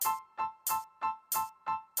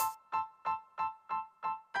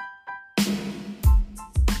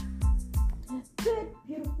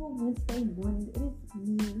Wednesday morning. It is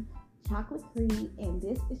me, Chocolate Cree, and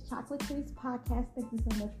this is Chocolate Cree's podcast. Thank you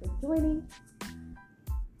so much for joining.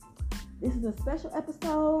 This is a special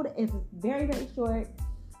episode. It's very, very short.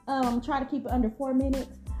 Try to keep it under 4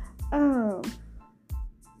 minutes. But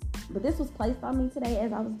this was placed on me today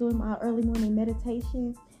as I was doing my early morning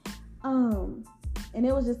meditation. And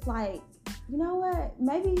it was just like, you know what?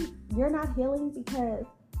 Maybe you're not healing because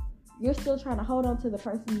you're still trying to hold on to the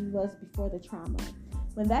person you was before the trauma.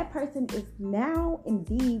 When that person is now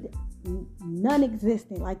indeed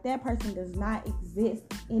non-existent, like that person does not exist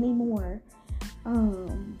anymore.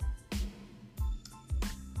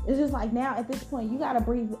 It's just like now at this point, you got to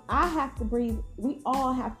breathe. I have to breathe. We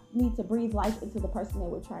all need to breathe life into the person that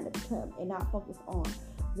we're trying to become and not focus on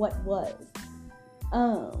what was.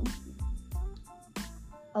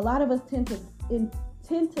 A lot of us tend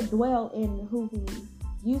to dwell in who we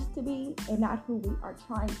used to be and not who we are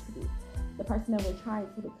trying to be, the person that we're trying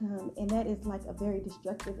to become. And that is like a very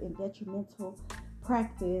destructive and detrimental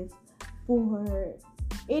practice for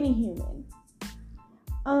any human.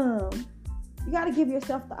 You got to give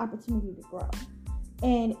yourself the opportunity to grow.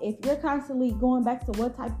 And if you're constantly going back to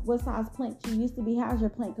what size plant you used to be, how's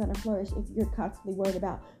your plant going to flourish if you're constantly worried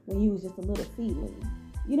about when you was just a little seedling?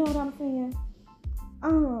 You know what I'm saying?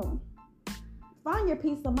 Find your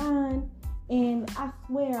peace of mind, and I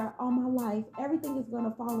swear all my life, everything is going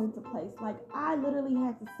to fall into place. Like, I literally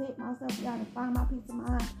had to sit myself down and find my peace of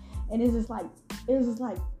mind, and it was just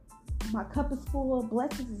like my cup is full.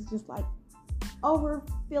 Blessings is just like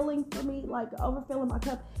overfilling for me, like overfilling my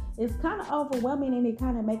cup. It's kind of overwhelming, and it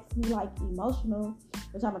kind of makes me like emotional,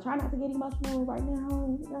 which I'm gonna try not to get emotional right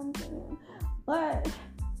now, you know what I'm saying? But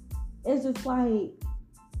it's just like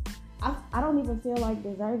I don't even feel like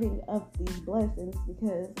deserving of these blessings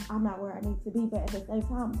because I'm not where I need to be, but at the same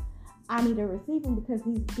time I need to receive them because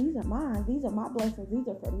these are mine. These are my blessings. These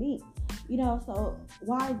are for me, you know. So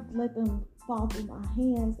why let them fall through my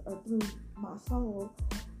hands or through my soul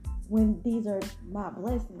when these are my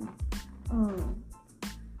blessings?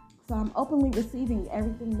 So I'm openly receiving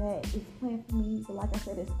everything that is planned for me, but like I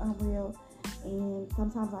said, it's unreal, and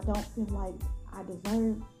sometimes I don't feel like I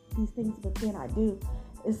deserve these things, but then I do.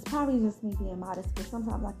 It's probably just me being modest, because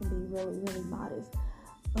sometimes I can be really, really modest.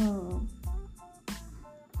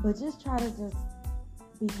 But just try to just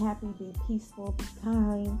be happy, be peaceful, be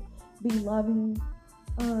kind, be loving.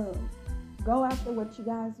 Go after what you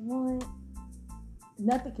guys want.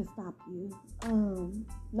 Nothing can stop you.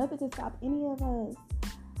 Nothing can stop any of us.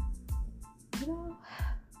 You know?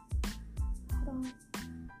 Hold on.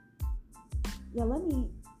 Yeah,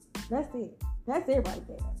 that's it. That's it right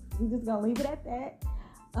there. We just gonna leave it at that.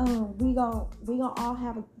 We gonna all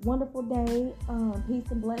have a wonderful day.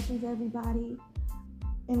 Peace and blessings, everybody,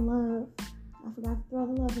 and love. I forgot to throw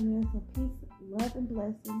the love in there. So peace, love, and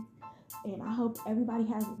blessings. And I hope everybody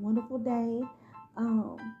has a wonderful day.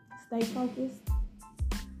 Stay focused.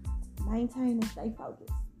 Maintain and stay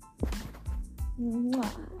focused. Mwah.